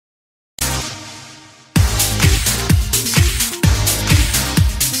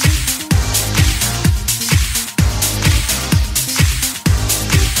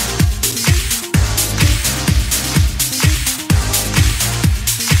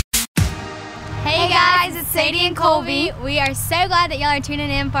Sadie and Colby. We are so glad that y'all are tuning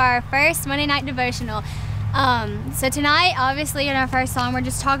in for our first Monday night devotional. So tonight, obviously in our first song, we're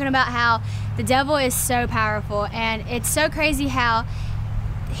just talking about how the devil is so powerful, and it's so crazy how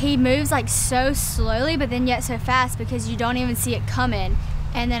he moves like so slowly but then yet so fast because you don't even see it coming,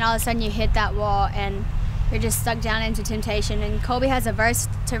 and then all of a sudden you hit that wall and you're just stuck down into temptation. And Colby has a verse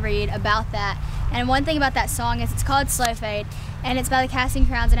to read about that. And one thing about that song is it's called Slow Fade, and it's by the Casting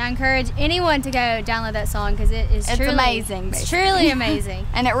Crowns, and I encourage anyone to go download that song because it's truly amazing. It's truly amazing.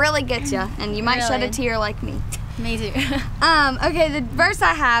 And it really gets you, and you might shed a tear like me. Me too. Okay, the verse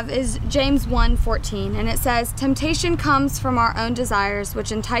I have is James 1:14, and it says, "Temptation comes from our own desires,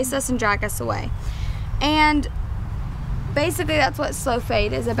 which entice us and drag us away." And basically that's what Slow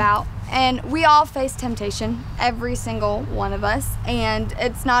Fade is about. And we all face temptation, every single one of us, and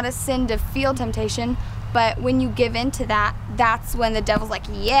it's not a sin to feel temptation, but when you give in to that, that's when the devil's like,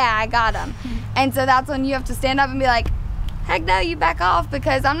 yeah, I got him. And so that's when you have to stand up and be like, heck no, you back off,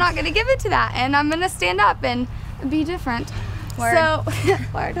 because I'm not going to give in to that, and I'm going to stand up and be different. Word. So,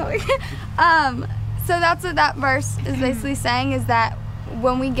 so that's what that verse is basically saying, is that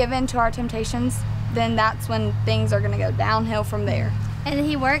when we give in to our temptations, then that's when things are going to go downhill from there. And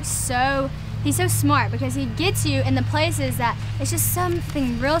he works he's so smart because he gets you in the places that it's just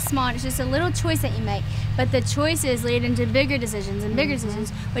something real small. It's just a little choice that you make, but the choices lead into bigger decisions and bigger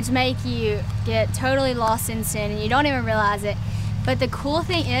decisions, which make you get totally lost in sin and you don't even realize it. But the cool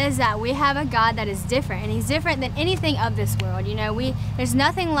thing is that we have a God that is different, and he's different than anything of this world. You know, there's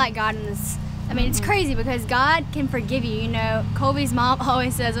nothing like God in this. I mean, it's crazy because God can forgive you. You know, Colby's mom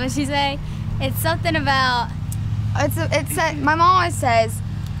always says, what'd she say? It's something about, my mom always says,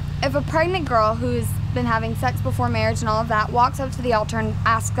 if a pregnant girl who's been having sex before marriage and all of that walks up to the altar and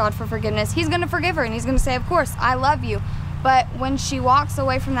asks God for forgiveness, he's going to forgive her and he's going to say, of course, I love you. But when she walks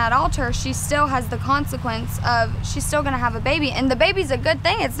away from that altar, she still has the consequence of, she's still going to have a baby. And the baby's a good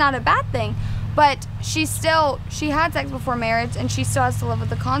thing. It's not a bad thing. But she had sex before marriage, and she still has to live with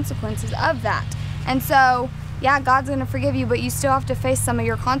the consequences of that. And so, yeah, God's going to forgive you, but you still have to face some of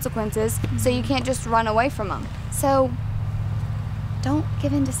your consequences, so you can't just run away from them. So don't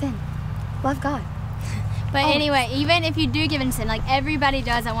give in to sin. Love God. But anyway, even if you do give in to sin, like everybody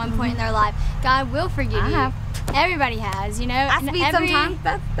does at one point in their life, God will forgive you. Everybody has, you know. I speed sometimes.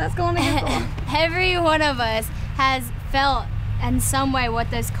 That's going against the law. Every one of us has felt in some way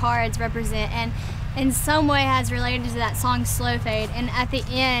what those cards represent, and in some way has related to that song Slow Fade. And at the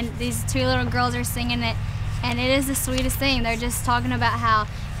end, these two little girls are singing it, and it is the sweetest thing. They're just talking about how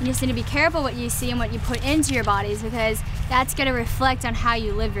you just need to be careful what you see and what you put into your bodies, because that's going to reflect on how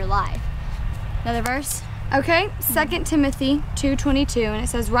you live your life. Another verse? Okay, 2 Timothy 2:22, and it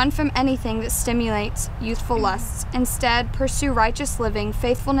says, "Run from anything that stimulates youthful lusts. Instead, pursue righteous living,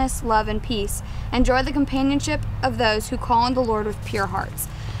 faithfulness, love, and peace. Enjoy the companionship of those who call on the Lord with pure hearts."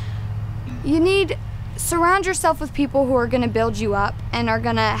 Surround yourself with people who are going to build you up and are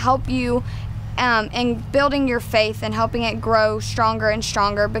going to help you in building your faith and helping it grow stronger and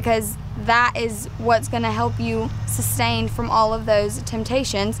stronger, because that is what's going to help you sustain from all of those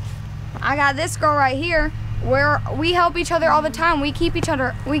temptations. I got this girl right here where we help each other all the time. We keep each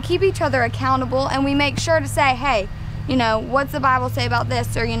other accountable, and we make sure to say, hey, you know, what's the Bible say about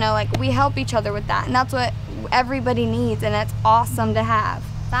this? Or, you know, like, we help each other with that, and that's what everybody needs, and it's awesome to have.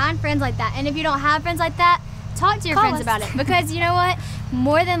 Find friends like that, and if you don't have friends like that, talk to your Call friends us. about it, because you know what?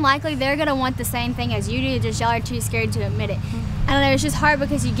 More than likely, they're gonna want the same thing as you do. Just y'all are too scared to admit it. I don't know. It's just hard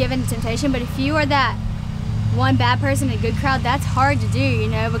because you give in to temptation. But if you are that one bad person in a good crowd, that's hard to do, you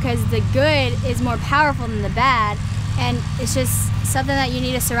know, because the good is more powerful than the bad, and it's just something that you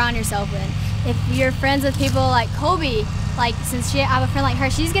need to surround yourself with. If you're friends with people like Colby, like, since I have a friend like her,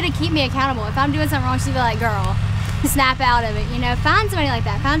 she's gonna keep me accountable. If I'm doing something wrong, she'll be like, girl, snap out of it, you know. Find somebody like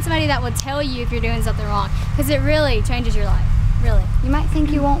that. Find somebody that will tell you if you're doing something wrong, because it really changes your life, really. You might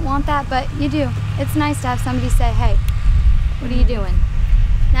think you won't want that, but you do. It's nice to have somebody say, hey, what are you doing?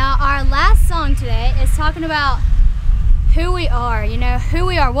 Now, our last song today is talking about who we are, you know, who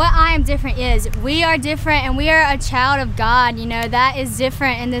we are. What I Am Different is. We are different, and we are a child of God, you know. That is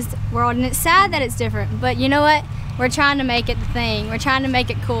different in this world, and it's sad that it's different, but you know what? We're trying to make it the thing. We're trying to make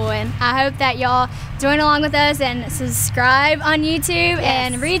it cool, and I hope that y'all join along with us and subscribe on YouTube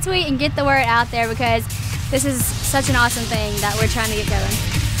and retweet and get the word out there, because this is such an awesome thing that we're trying to get going.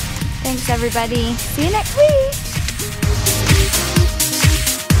 Thanks, everybody. See you next week.